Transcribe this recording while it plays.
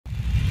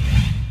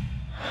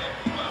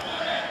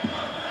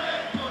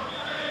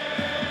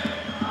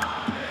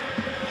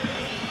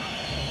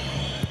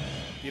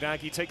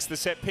Biraghi takes the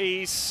set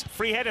piece,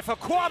 free header for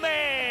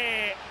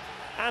Kwame!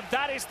 And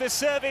that is the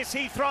service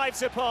he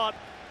thrives upon.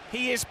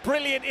 He is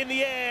brilliant in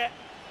the air,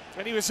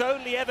 and he was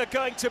only ever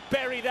going to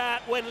bury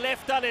that when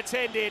left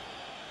unattended.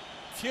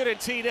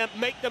 Fiorentina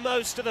make the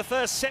most of the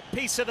first set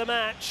piece of the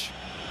match.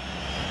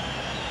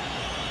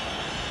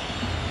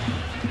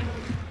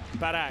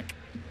 Barak,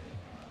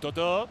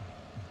 Dodo,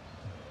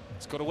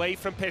 it's got away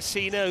from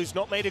Pessina, who's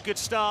not made a good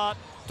start.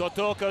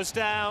 Dodo goes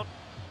down.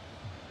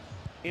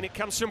 In it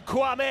comes from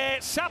Kwame,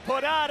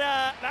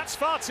 Saponara, that's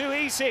far too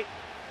easy.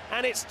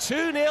 And it's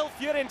 2-0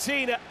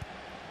 Fiorentina.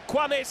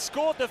 Kwame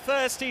scored the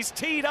first, he's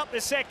teed up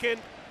the second.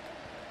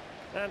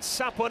 And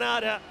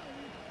Saponara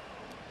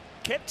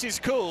kept his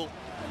cool.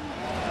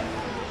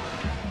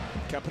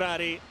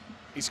 Caprari,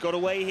 he's got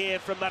away here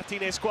from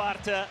Martinez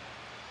Quarta.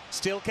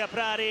 Still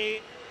Caprari.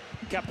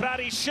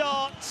 Caprari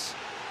shot,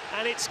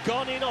 and it's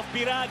gone in off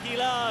Biraghi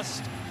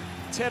last.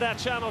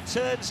 Terracciano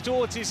turns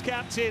towards his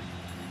captain,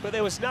 but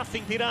there was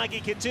nothing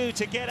Biraghi could do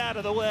to get out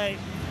of the way.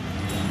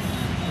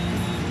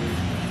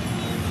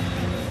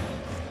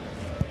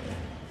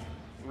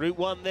 Route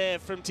one there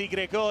from Di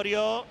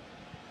Gregorio,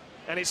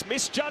 and it's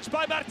misjudged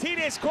by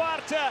Martinez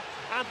Quarta,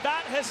 and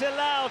that has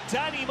allowed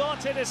Dani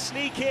Motta to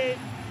sneak in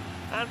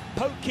and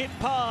poke it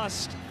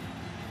past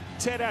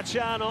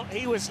Terracciano.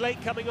 He was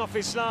late coming off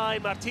his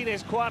line.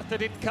 Martinez Quarta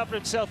didn't cover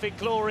himself in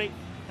glory,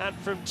 and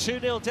from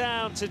 2-0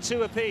 down to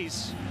 2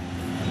 apiece.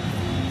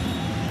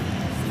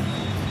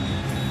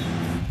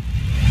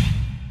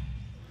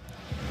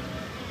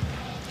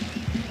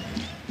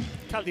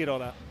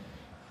 Caldirola.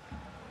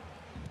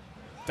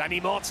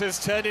 Dani Motta's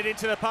turned it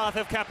into the path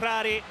of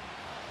Caprari.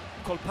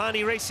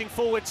 Colpani racing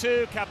forward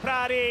too.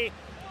 Caprari,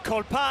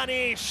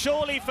 Colpani,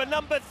 surely for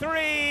number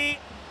 3.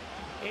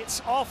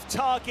 It's off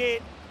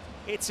target.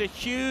 It's a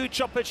huge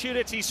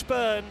opportunity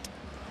spurned.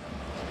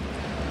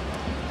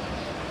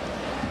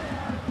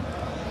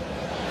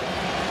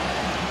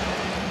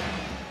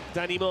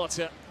 Dani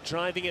Motta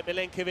driving at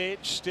Milenkovic.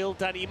 Still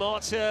Dani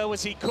Motta.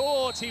 Was he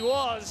caught? He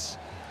was.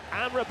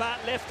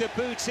 Amrabat left the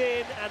boot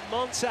in, and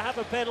Monza have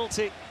a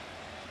penalty.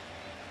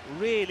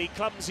 Really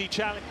clumsy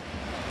challenge.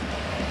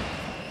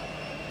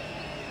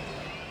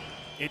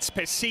 It's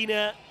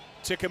Pessina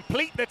to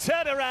complete the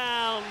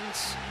turnaround.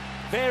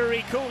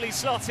 Very coolly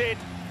slotted,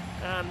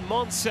 and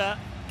Monza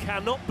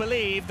cannot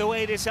believe the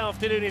way this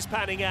afternoon is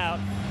panning out.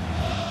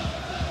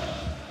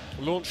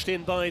 Launched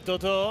in by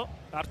Dodo.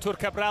 Artur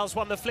Cabral's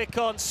won the flick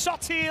on.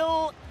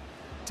 Sotil!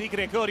 Di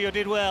Gregorio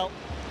did well.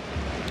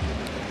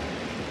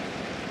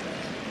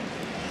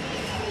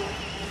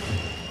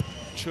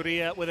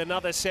 Churia with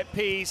another set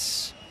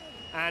piece.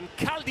 And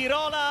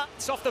Caldirola,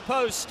 it's off the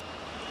post.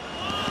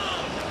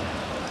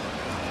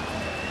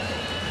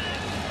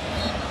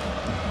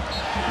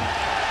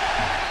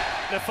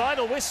 The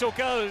final whistle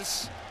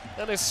goes.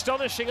 An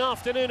astonishing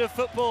afternoon of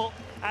football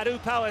at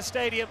Upower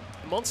Stadium.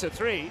 Monza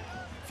 3,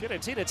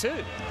 Fiorentina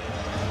 2.